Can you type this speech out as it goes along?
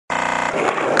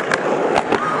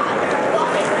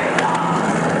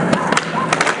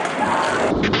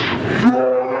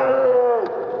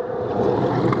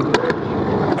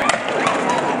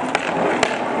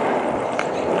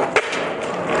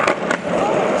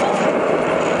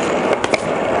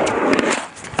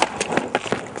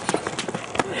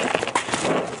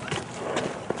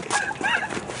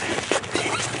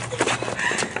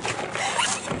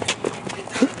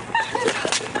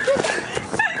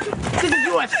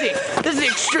UFC. This is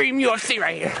extreme UFC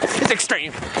right here. It's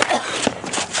extreme.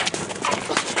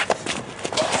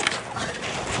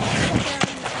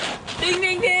 Ding,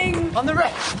 ding, ding. On the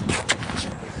right.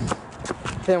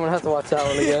 Damn, I'm gonna have to watch that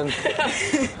one again.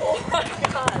 Oh my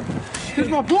god. This is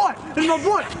my boy. This is my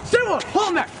boy. Stay with him. Hold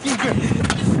him back.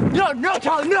 No, no,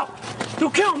 Charlie, no. You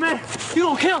kill him, man. You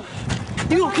gonna kill him.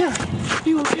 You gonna kill him.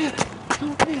 You gonna kill him. You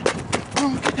gonna kill him. You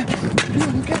gonna kill him. You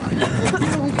gonna kill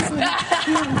him.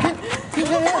 You gonna kill him.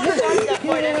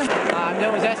 I'm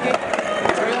Dylan Wiesniewski.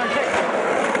 We're on kick.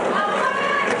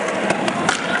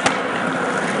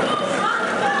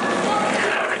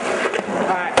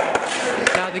 Alright.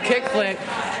 Now the kick flip,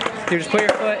 you just put your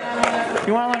foot.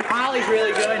 You want to learn ollies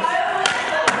really good. You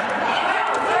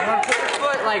want to put your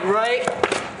foot like right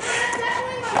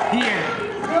here.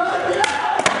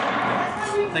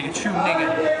 Like a true nigga.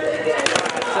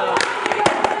 So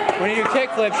when you do kick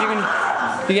flips, you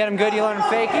get them good, you learn them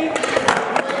fakey.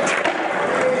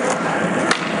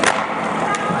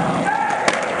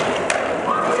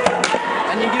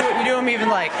 You do them even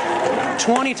like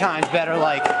 20 times better,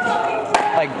 like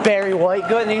Barry White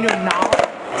good, and then you do them now.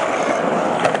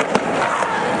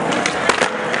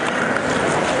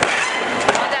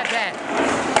 Not that bad.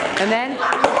 And then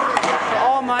the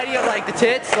almighty of like the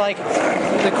tits, like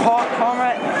the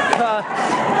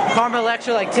karma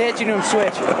lecture like tits, you do them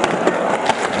switch.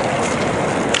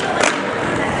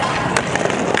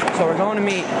 So we're going to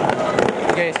meet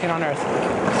the gayest kid on earth.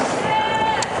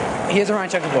 He has a Ryan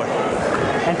checkerboard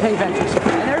and pink ventures. And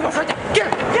there he goes right there. Get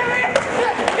him!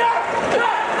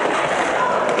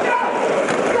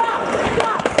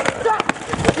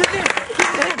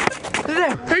 Get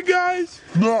him! Hey guys!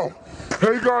 No!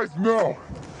 Hey guys, no!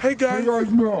 Hey guys! Hey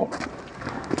guys, no!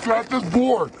 That's this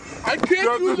board! I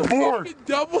can't do the fucking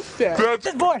double step! That's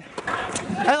this board!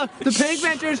 And look, the pink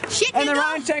ventures and the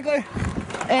Ryan Checkler.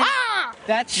 And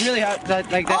that's really how, that's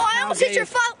I almost hit your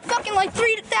fucking like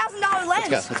 $3,000 lens.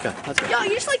 Let's go. Yo,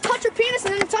 you just like touch your penis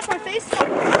and then you touch my face.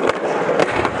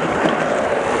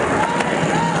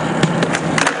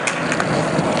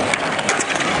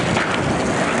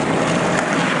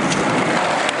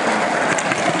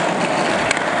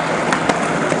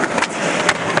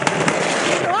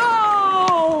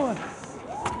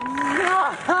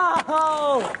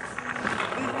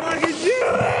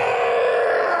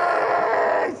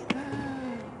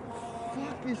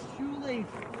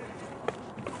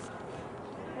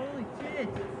 Holy shit!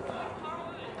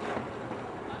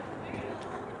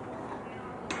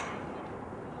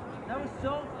 That was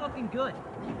so fucking good.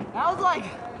 That was like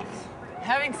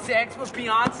having sex with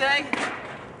Beyonce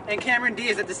and Cameron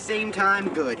Diaz at the same time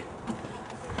good.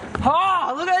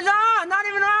 Oh, look at that! Not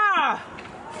even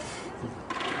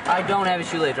I don't have a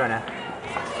shoelace right now.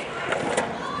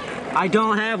 I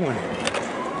don't have one.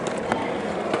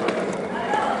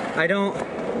 I don't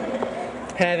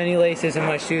have any laces in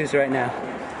my shoes right now.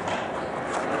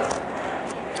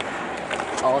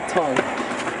 All tongue.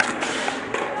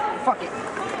 Fuck it.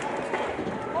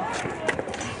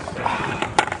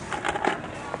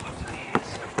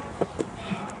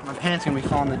 My pants gonna be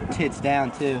falling the tits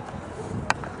down too.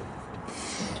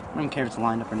 I don't care if it's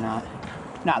lined up or not.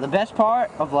 Nah, the best part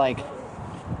of like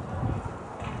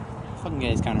fucking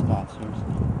guy's counterpart, seriously.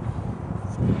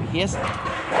 He has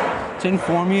to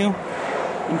inform you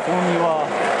all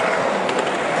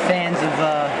fans of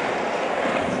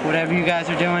whatever you guys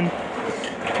are doing.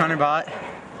 Counterbot.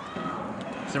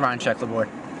 It's the Ryan Checkler board.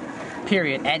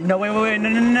 Period. And no, wait,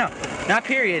 no. Not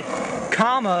period.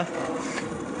 Comma.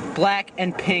 Black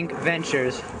and pink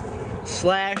ventures.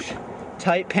 Slash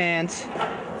tight pants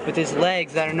with his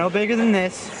legs that are no bigger than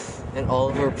this. And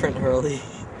Oliver print Hurley.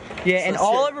 Yeah, and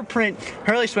Oliver print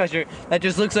Hurley sweatshirt that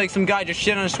just looks like some guy just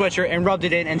shit on a sweatshirt and rubbed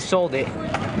it in and sold it.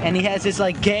 And he has this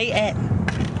like gay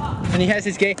and he has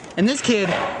this gay and this kid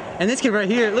right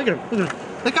here, look at him.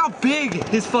 Look how big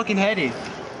his fucking head is.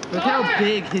 Look how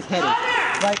big his head is.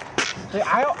 Like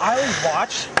I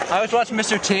always watch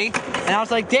Mr. T, and I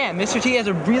was like, damn, Mr. T has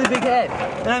a really big head.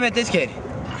 Then I met this kid,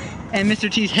 and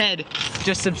Mr. T's head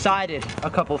just subsided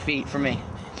a couple feet from me.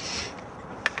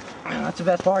 That's the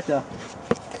best part, though.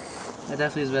 That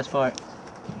definitely is the best part.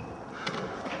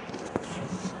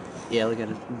 Yeah, look at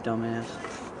him, dumbass.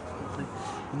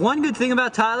 One good thing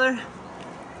about Tyler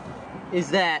is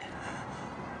that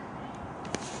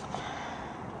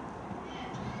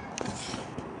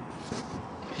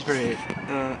he's pretty,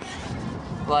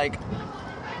 like,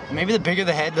 maybe the bigger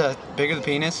the head, the bigger the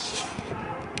penis.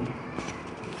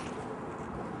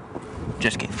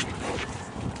 Just kidding.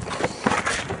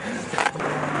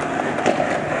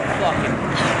 Fucking.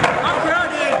 I'm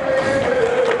grounded!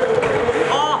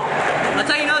 Oh! I'll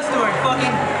tell you another story.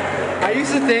 Fucking. I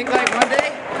used to think, like, one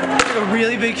day, I took a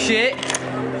really big shit.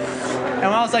 And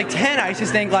when I was like 10, I used to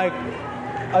think, like,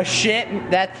 a shit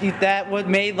that would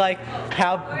made, like,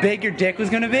 how big your dick was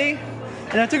gonna be.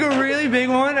 And I took a really big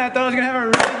one, and I thought I was gonna have a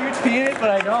really huge penis,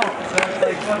 but I don't. So it's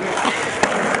like, fucking.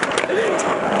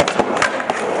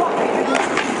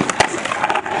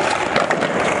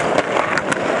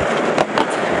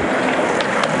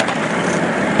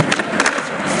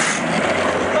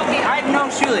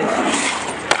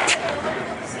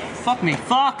 Fuck me,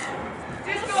 fuck.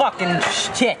 Fucking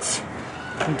tits.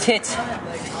 And tits.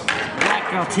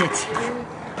 Black girl tits.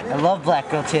 I love black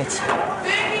girl tits.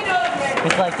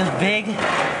 With like those big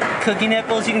cookie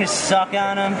nipples, you can just suck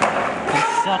on them.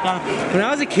 Suck on them. When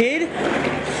I was a kid,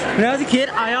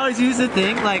 I always used to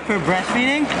think, like for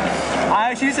breastfeeding, I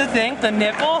always used to think the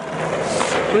nipple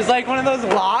was like one of those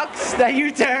locks that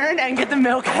you turn and get the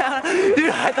milk out.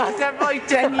 Dude, I thought that for like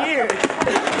 10 years.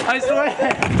 I swear.